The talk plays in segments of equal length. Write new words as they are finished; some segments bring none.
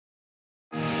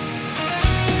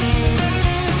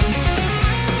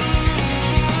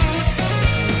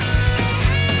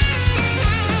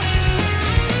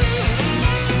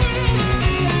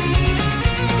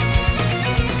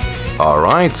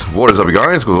Alright, what is up you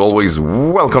guys? As always,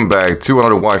 welcome back to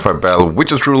another Wi-Fi battle,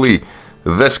 which is truly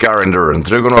the Skyrander, and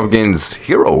today we're going up against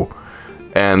Hero.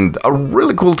 And a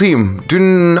really cool team. Do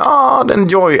not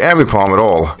enjoy Avipom at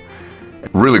all.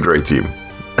 Really great team.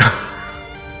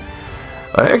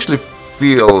 I actually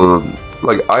feel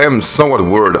like I am somewhat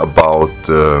worried about...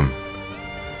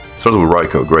 starts with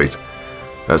Raikou, great.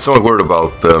 Somewhat worried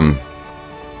about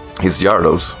his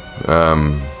Gyarados. I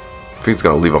think it's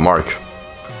gonna leave a mark.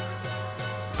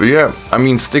 But yeah, I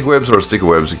mean, stick webs or sticky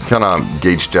webs, you can kind of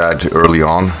gauge that early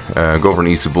on. Go for an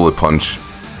easy bullet punch.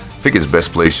 I think his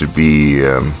best play should be,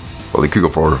 well, he could go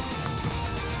for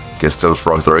get Stealth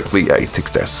Frogs directly. Yeah, he takes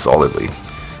that solidly.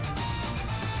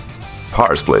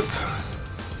 Power Split.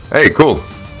 Hey, cool.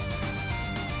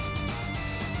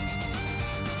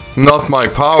 Not my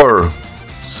power,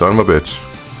 son of a bitch.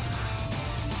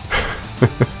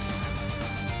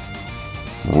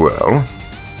 Well,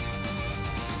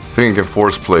 I think I can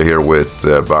force play here with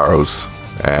Barrows,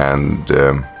 and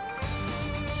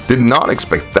did not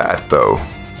expect that though.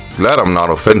 Glad I'm not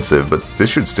offensive, but this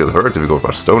should still hurt if we go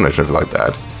for Stone Edge or anything like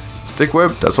that. Stick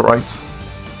Web, that's alright.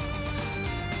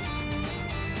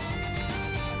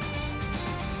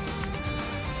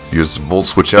 Use Volt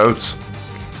Switch out.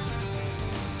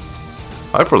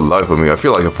 For the life of me, I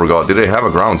feel like I forgot. Did they have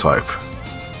a ground type?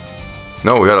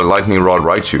 No, we had a Lightning Rod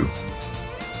Raichu.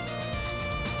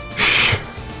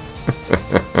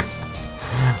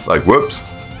 Like, whoops.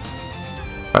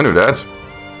 I knew that.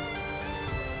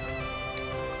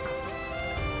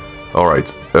 Alright.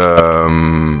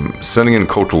 Sending in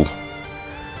Kotal.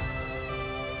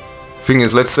 Thing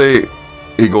is, let's say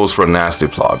he goes for a nasty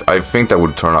plot. I think that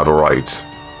would turn out alright.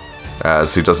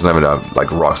 As he doesn't have enough,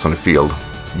 like, rocks on the field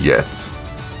yet.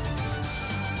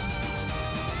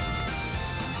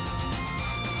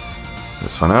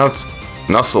 Let's find out.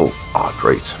 Nuzzle. Ah,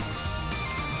 great.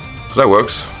 So that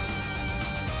works.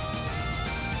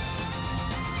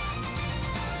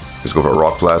 Let's go for a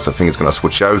Rock Blast. I think it's gonna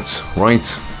switch out. Right.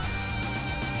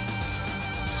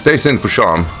 Stays in for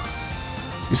Charm.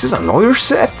 Is this another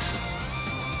set?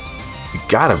 It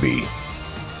gotta be.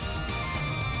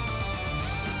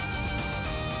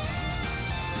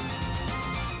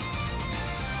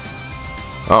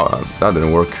 Oh, that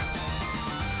didn't work.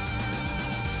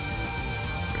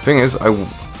 Thing is, I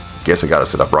guess I gotta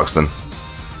set up Roxton.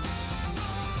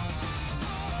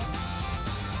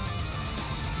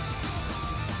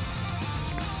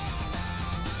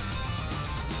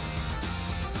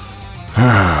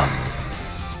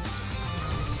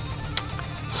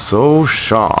 So,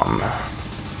 Sham.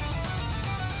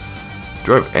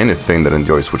 Do I have anything that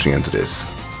enjoys switching into this?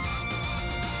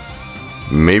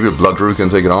 Maybe a Blood Drew can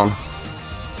take it on?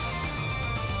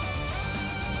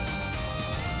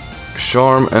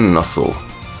 Charm and Nuzzle.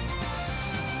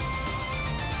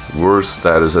 Worst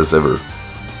status as ever.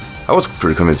 I was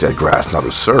pretty convinced he had Grass, not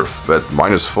to Surf, but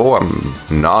 -4, I'm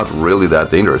not really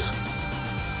that dangerous.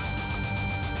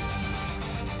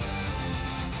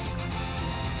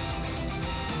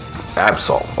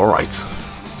 Absol, alright.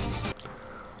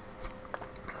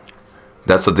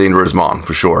 That's a dangerous mon,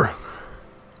 for sure.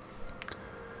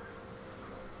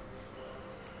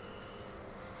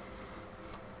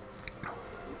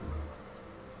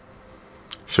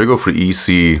 Should I go for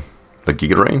easy, like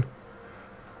Giga Drain?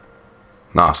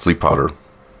 Nah, Sleep Powder.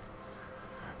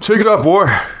 Take it up, boy!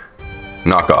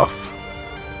 Knock off.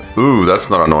 Ooh,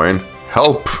 that's not annoying.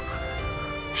 Help!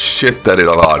 Shit, that did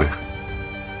a lot.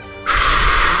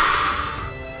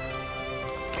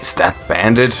 Is that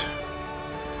banded?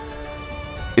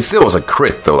 It still was a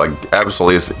crit though, like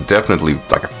Absol is definitely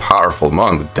like a powerful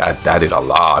mon, but that did a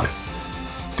lot.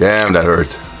 Damn, that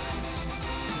hurt.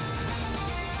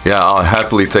 Yeah, I'll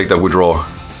happily take that withdrawal.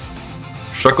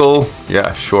 Shuckle,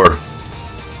 yeah, sure.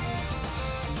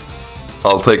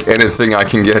 I'll take anything I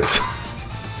can get.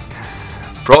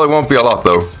 Probably won't be a lot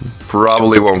though.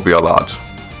 Probably won't be a lot.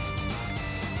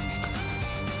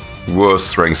 Worst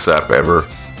strength sap ever.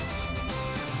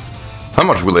 How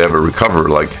much will they ever recover?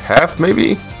 Like half,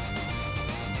 maybe?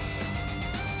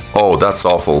 Oh, that's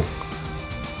awful.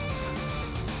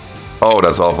 Oh,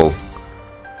 that's awful.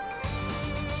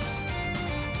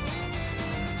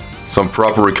 Some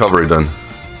proper recovery then.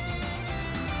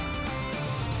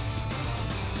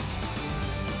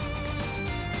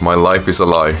 My life is a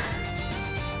lie.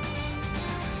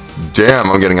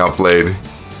 Damn, I'm getting outplayed.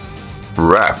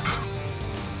 Rap.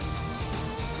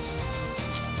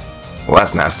 Well,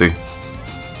 that's nasty.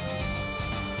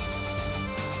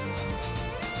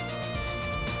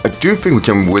 I do think we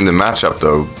can win the matchup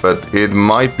though, but it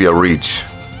might be a reach.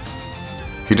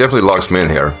 He definitely locks me in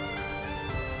here.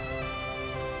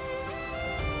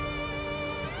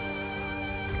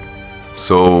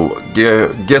 So,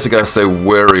 yeah, guess I gotta stay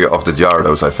wary of the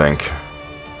Gyarados, I think.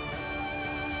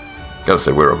 Gotta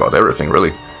stay wary about everything,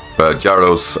 really. But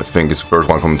Gyarados, I think, is the first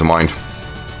one coming to mind.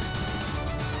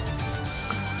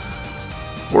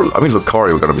 Or, I mean,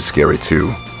 Lucario gonna be scary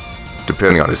too,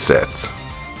 depending on his set.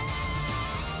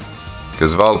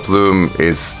 Because Vileplume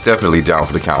is definitely down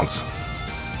for the count.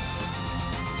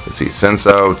 Let's see, sends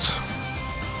out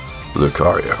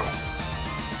Lucario.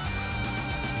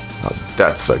 Oh,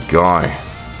 that's a guy.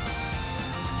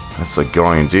 That's a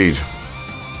guy indeed.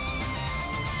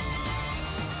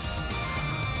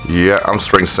 Yeah, I'm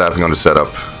strength staffing on the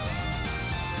setup.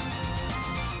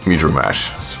 Meteor Mash,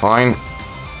 that's fine.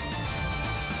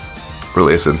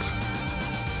 Really isn't.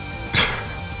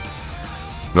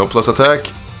 No plus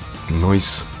attack.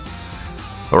 Nice.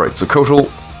 Alright, so Kotal.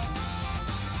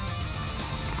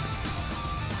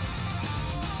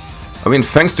 I mean,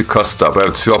 thanks to CUSTAP, I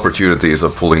have 2 opportunities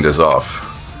of pulling this off.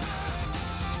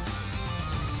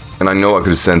 And I know I could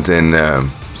have sent in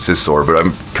Scizor, but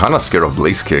I'm kind of scared of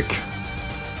Blaze Kick.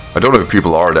 I don't know if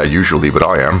people are that usually, but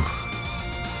I am.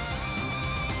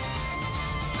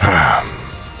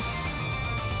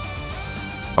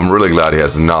 I'm really glad he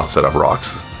has not set up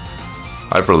rocks.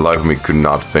 I for the life of me could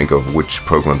not think of which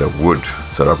Pokemon that would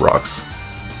set up rocks.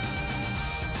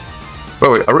 By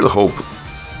the way, I really hope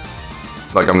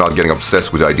like I'm not getting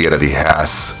obsessed with the idea that he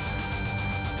has.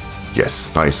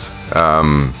 Yes, nice.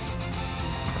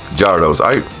 Gyarados.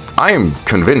 I am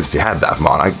convinced he had that,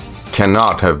 man. I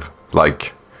cannot have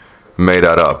like made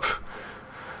that up.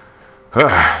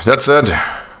 That said,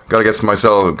 gotta get some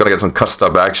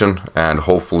CUSTAP action, and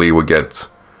hopefully we get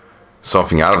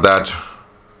something out of that.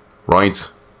 Right?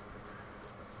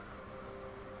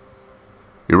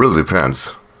 It really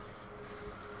depends.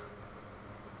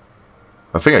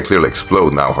 I think I clearly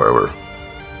explode now, however.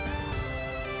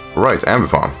 Right,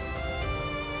 Ambipom.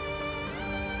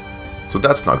 So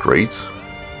that's not great.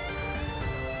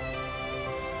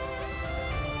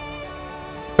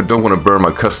 I don't want to burn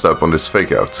my CUSTAP on this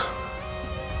fake out.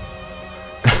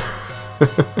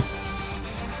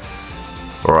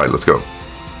 Alright, let's go.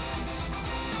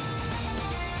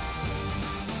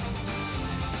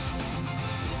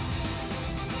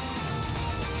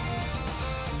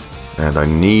 And I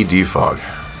need defog.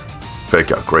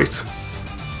 Fake out, great.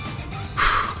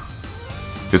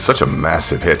 It's such a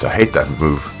massive hit. I hate that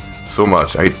move so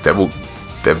much. I hate double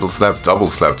slap, double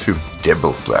slap too.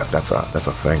 Double slap. That's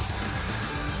a thing.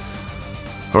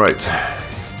 All right.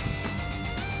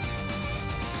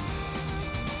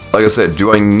 Like I said,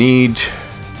 do I need?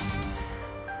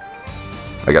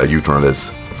 I got a U-turn on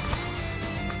this.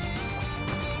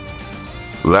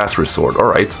 Last resort. All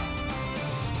right.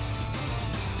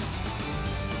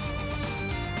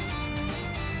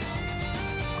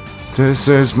 This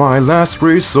is my last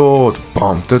resort.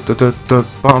 Bum da da da da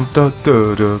bum da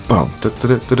da da bum da da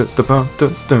da da da bum da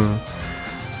da.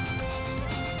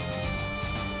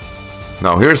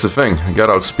 Now here's the thing, I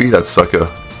gotta outspeed that sucker.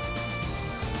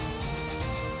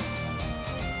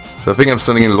 So I think I'm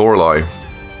sending in Lorelei.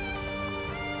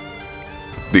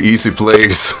 The easy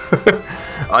plays.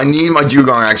 I need my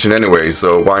Dugong action anyway,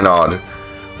 so why not?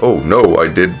 Oh no, I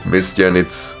did misgen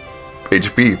its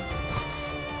HP.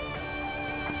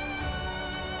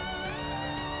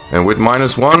 And with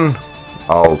 -1,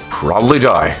 I'll probably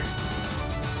die.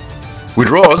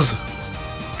 Withdraws.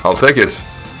 I'll take it.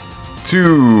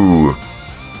 2.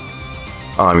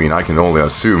 I mean, I can only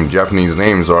assume Japanese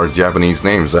names are Japanese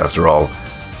names after all.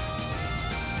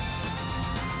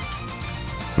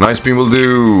 Nice beam will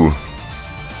do.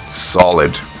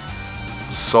 Solid.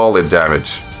 Solid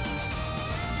damage.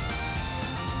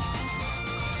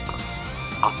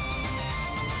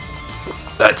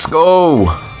 Let's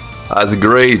go. That's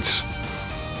great.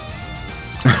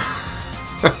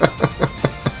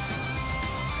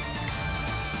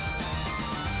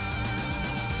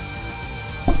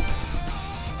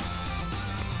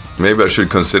 Maybe I should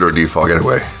consider defog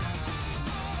anyway.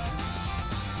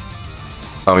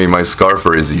 I mean, my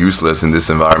Scarfer is useless in this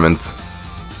environment.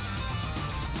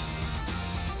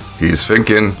 He's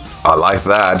thinking, I like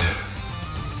that.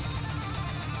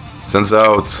 Sends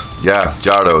out, yeah,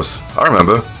 Gyarados. I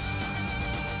remember.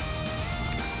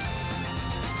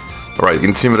 Alright,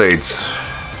 intimidates.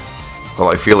 Well,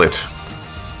 I feel it.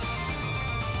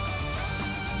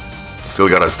 Still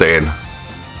gotta stay in.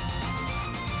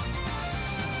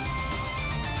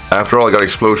 After all, I got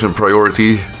explosion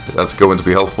priority. That's going to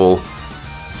be helpful.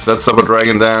 Sets up a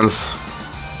Dragon Dance.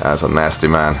 That's a nasty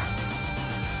man.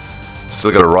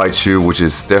 Still got a Raichu, which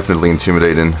is definitely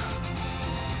intimidating.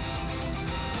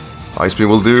 Ice Beam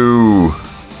will do.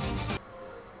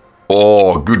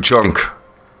 Oh, good chunk.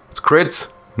 It's crits.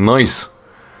 Nice.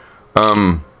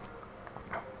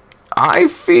 I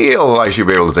feel I should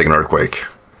be able to take an earthquake.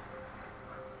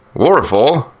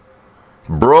 Waterfall?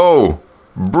 Bro,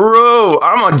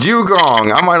 I'm a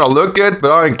dugong. I might not look it,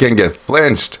 but I can get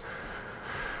flinched.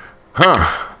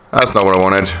 Huh, that's not what I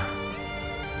wanted.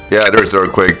 Yeah, there's the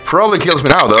earthquake. Probably kills me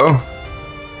now, though.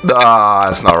 Ah,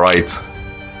 that's not right.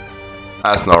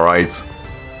 That's not right.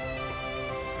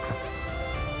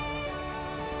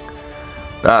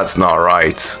 That's not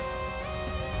right.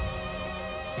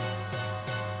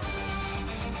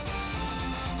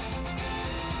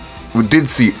 We did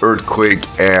see Earthquake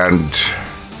and...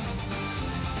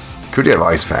 Could he have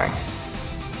Ice Fang?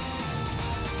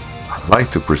 I'd like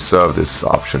to preserve this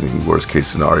option in worst case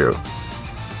scenario.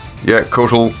 Yeah,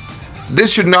 Kotal.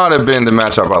 This should not have been the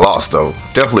matchup I lost though.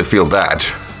 Definitely feel that.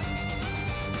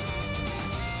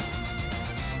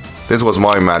 This was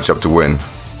my matchup to win.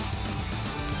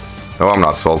 No, I'm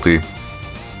not salty.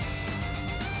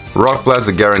 Rock Blast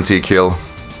a guarantee kill.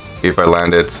 If I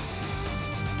land it.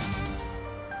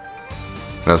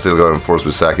 And I'll still go and force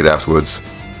with sack it afterwards.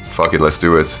 Fuck it, let's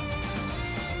do it.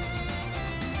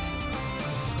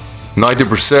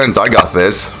 90%, I got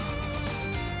this.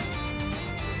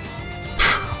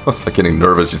 I was like getting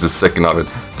nervous just a second of it.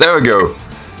 There we go.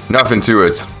 Nothing to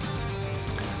it.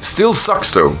 Still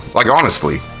sucks though, like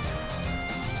honestly.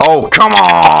 Oh, come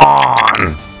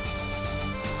on!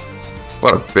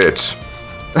 What a bitch.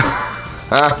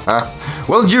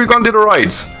 Well, you gonna do the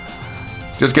right.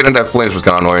 Just getting that flinch was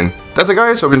kinda annoying. That's it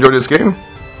guys, hope you enjoyed this game.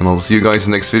 And I'll see you guys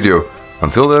in the next video.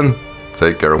 Until then,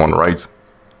 take care everyone, right?